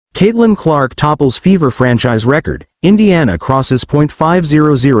Caitlin Clark topples Fever franchise record, Indiana crosses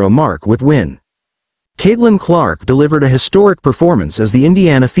 .500 mark with win. Caitlin Clark delivered a historic performance as the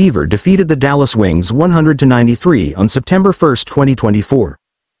Indiana Fever defeated the Dallas Wings 100-93 on September 1, 2024.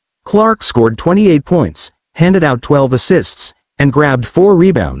 Clark scored 28 points, handed out 12 assists, and grabbed 4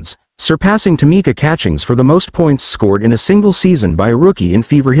 rebounds, surpassing Tamika Catchings for the most points scored in a single season by a rookie in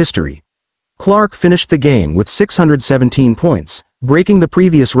Fever history. Clark finished the game with 617 points, breaking the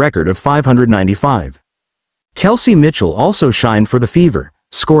previous record of 595. Kelsey Mitchell also shined for the Fever,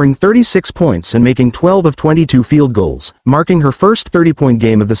 scoring 36 points and making 12 of 22 field goals, marking her first 30-point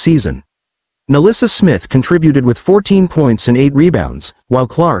game of the season. NaLyssa Smith contributed with 14 points and 8 rebounds, while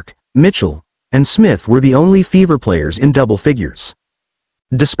Clark, Mitchell, and Smith were the only Fever players in double figures.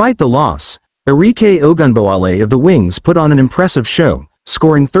 Despite the loss, Arike Ogunbowale of the Wings put on an impressive show,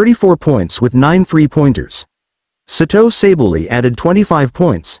 scoring 34 points with 9 three-pointers. Satou Sabally added 25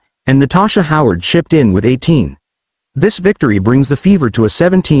 points, and Natasha Howard chipped in with 18. This victory brings the Fever to a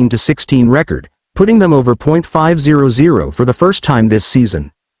 17-16 record, putting them over .500 for the first time this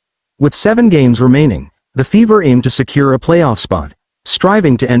season. With 7 games remaining, the Fever aim to secure a playoff spot,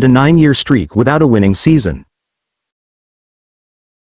 striving to end a 9-year streak without a winning season.